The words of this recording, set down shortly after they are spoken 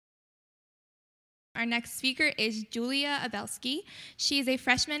Our next speaker is Julia Abelsky. She is a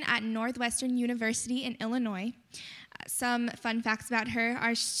freshman at Northwestern University in Illinois. Some fun facts about her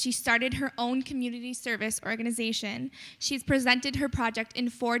are she started her own community service organization. She's presented her project in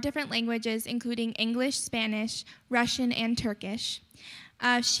 4 different languages, including English, Spanish, Russian, and Turkish.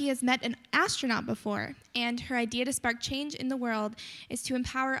 She has met an astronaut before, and her idea to spark change in the world is to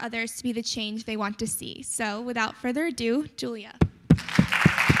empower others to be the change they want to see. So without further ado, Julia.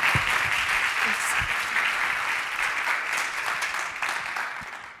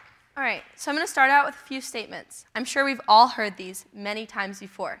 All right, so I'm going to start out with a few statements. I'm sure we've all heard these many times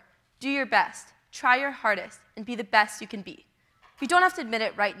before. Do your best, try your hardest, and be the best you can be. You don't have to admit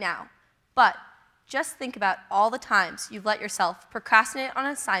it right now, but just think about all the times you've let yourself procrastinate on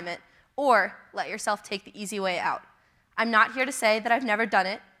an assignment or let yourself take the easy way out. I'm not here to say that I've never done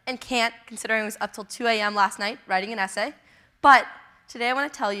it and can't, considering I was up till 2 a.m. last night writing an essay, but today I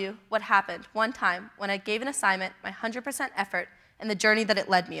want to tell you what happened one time when I gave an assignment my 100% effort and the journey that it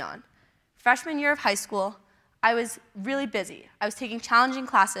led me on. Freshman year of high school, I was really busy. I was taking challenging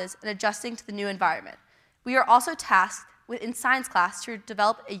classes and adjusting to the new environment. We were also tasked in science class to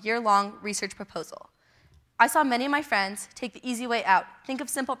develop a year-long research proposal. I saw many of my friends take the easy way out, think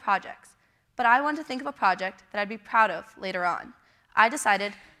of simple projects, but I wanted to think of a project that I'd be proud of later on. I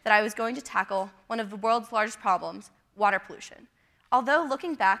decided that I was going to tackle one of the world's largest problems, water pollution. Although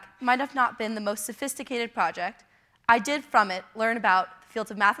looking back, it might have not been the most sophisticated project, I did from it learn about the fields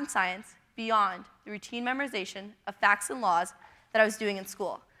of math and science beyond the routine memorization of facts and laws that I was doing in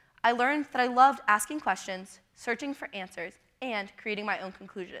school. I learned that I loved asking questions, searching for answers, and creating my own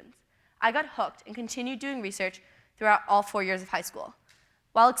conclusions. I got hooked and continued doing research throughout all 4 years of high school.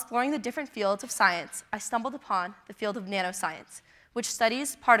 While exploring the different fields of science, I stumbled upon the field of nanoscience, which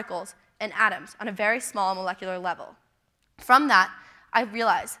studies particles and atoms on a very small molecular level. From that, I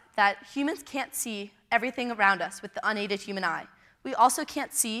realized that humans can't see everything around us with the unaided human eye. We also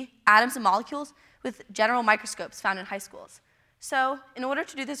can't see atoms and molecules with general microscopes found in high schools. So in order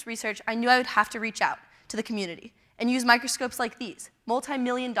to do this research, I knew I would have to reach out to the community and use microscopes like these,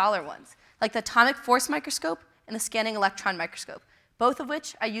 multi-million-dollar ones, like the atomic force microscope and the scanning electron microscope, both of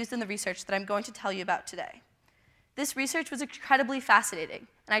which I used in the research that I'm going to tell you about today. This research was incredibly fascinating,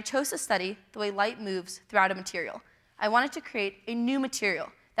 and I chose to study the way light moves throughout a material. I wanted to create a new material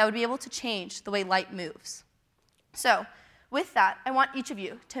that would be able to change the way light moves. So, with that, I want each of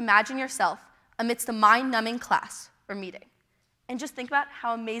you to imagine yourself amidst a mind-numbing class or meeting. And just think about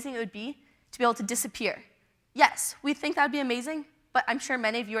how amazing it would be to be able to disappear. Yes, we think that would be amazing, but I'm sure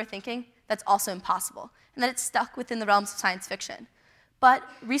many of you are thinking that's also impossible, and that it's stuck within the realms of science fiction. But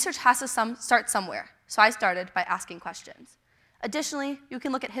research has to start somewhere, so I started by asking questions. Additionally, you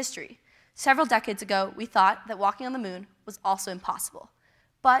can look at history. Several decades ago, we thought that walking on the moon was also impossible.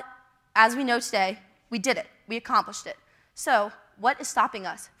 But as we know today, we did it. We accomplished it. So what is stopping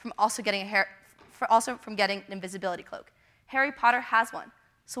us from also getting an invisibility cloak? Harry Potter has one.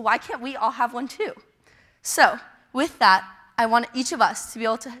 So why can't we all have one too? So with that, I want each of us to be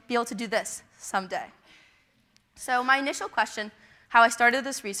able to do this someday. So my initial question, how I started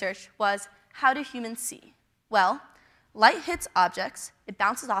this research, was how do humans see? Well, light hits objects, it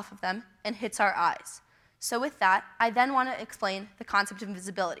bounces off of them, and hits our eyes. So with that, I then want to explain the concept of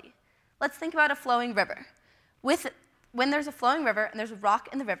invisibility. Let's think about a flowing river. When there's a flowing river and there's a rock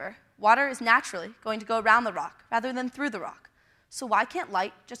in the river, water is naturally going to go around the rock rather than through the rock. So why can't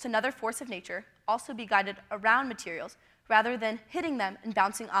light, just another force of nature, also be guided around materials rather than hitting them and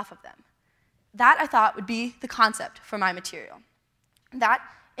bouncing off of them? That, I thought, would be the concept for my material. That,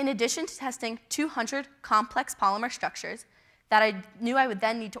 in addition to testing 200 complex polymer structures that I knew I would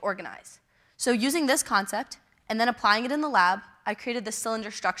then need to organize. So using this concept and then applying it in the lab, I created this cylinder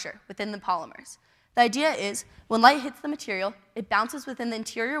structure within the polymers. The idea is, when light hits the material, it bounces within the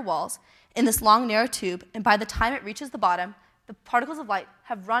interior walls in this long, narrow tube, and by the time it reaches the bottom, the particles of light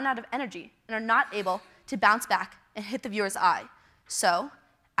have run out of energy and are not able to bounce back and hit the viewer's eye. So,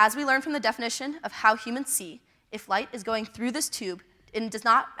 as we learn from the definition of how humans see, if light is going through this tube and does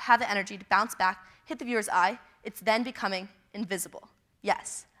not have the energy to bounce back, hit the viewer's eye, it's then becoming invisible.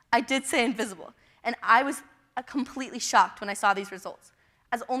 Yes, I did say invisible, and I was completely shocked when I saw these results.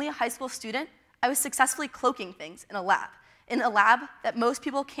 As only a high school student, I was successfully cloaking things in a lab that most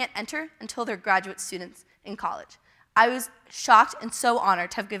people can't enter until they're graduate students in college. I was shocked and so honored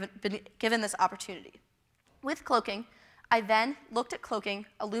to have been given this opportunity. With cloaking, I then looked at cloaking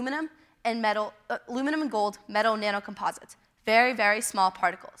aluminum and gold metal nanocomposites, very, very small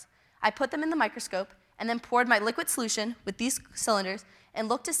particles. I put them in the microscope and then poured my liquid solution with these cylinders and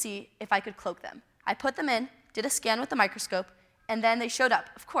looked to see if I could cloak them. I put them in, did a scan with the microscope, and then they showed up,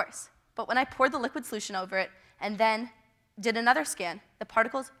 of course. But when I poured the liquid solution over it and then did another scan, the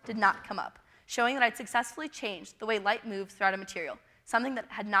particles did not come up, showing that I'd successfully changed the way light moves throughout a material, something that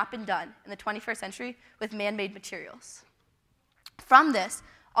had not been done in the 21st century with man-made materials. From this,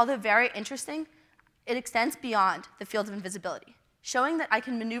 although very interesting, it extends beyond the field of invisibility, showing that I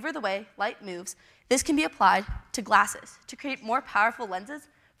can maneuver the way light moves. This can be applied to glasses to create more powerful lenses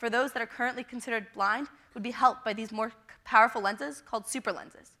for those that are currently considered blind would be helped by these more powerful lenses called super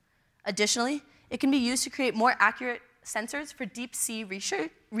lenses. Additionally, it can be used to create more accurate sensors for deep sea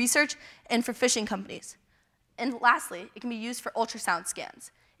research and for fishing companies. And lastly, it can be used for ultrasound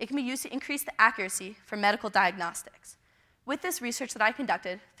scans. It can be used to increase the accuracy for medical diagnostics. With this research that I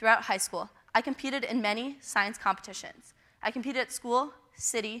conducted throughout high school, I competed in many science competitions. I competed at school,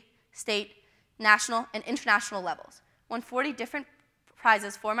 city, state, national, and international levels. Won 40 different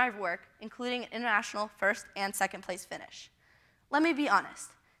prizes for my work, including an international first and second place finish. Let me be honest.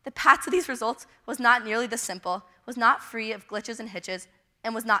 The path to these results was not nearly this simple, was not free of glitches and hitches,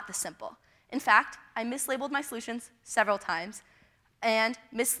 and was not this simple. In fact, I mislabeled my solutions several times, and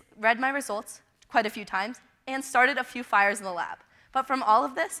misread my results quite a few times, and started a few fires in the lab. But from all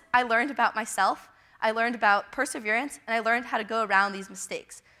of this, I learned about myself, I learned about perseverance, and I learned how to go around these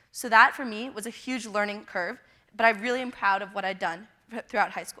mistakes. So that, for me, was a huge learning curve, but I really am proud of what I'd done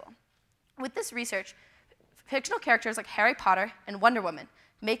throughout high school. With this research, fictional characters like Harry Potter and Wonder Woman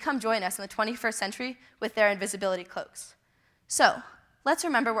may come join us in the 21st century with their invisibility cloaks. So, let's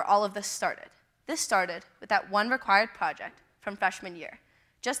remember where all of this started. This started with that one required project from freshman year.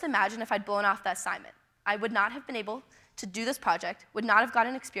 Just imagine if I'd blown off that assignment. I would not have been able to do this project, would not have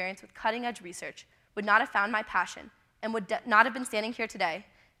gotten experience with cutting-edge research, would not have found my passion, and would not have been standing here today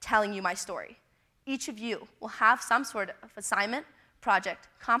telling you my story. Each of you will have some sort of assignment, project,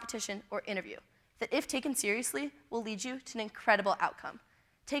 competition, or interview that, if taken seriously, will lead you to an incredible outcome.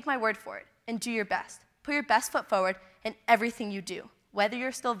 Take my word for it and do your best. Put your best foot forward in everything you do, whether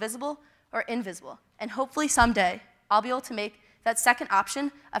you're still visible or invisible. And hopefully someday, I'll be able to make that second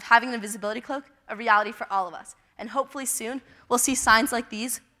option of having an invisibility cloak a reality for all of us. And hopefully soon, we'll see signs like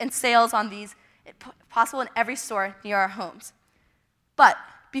these and sales on these possible in every store near our homes. But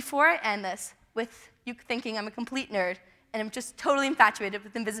before I end this with you thinking I'm a complete nerd and I'm just totally infatuated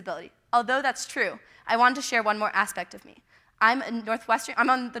with invisibility, although that's true, I wanted to share one more aspect of me. I'm on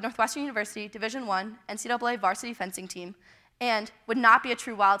the Northwestern University Division I NCAA varsity fencing team and would not be a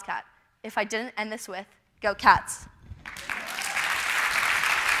true Wildcat if I didn't end this with, go Cats.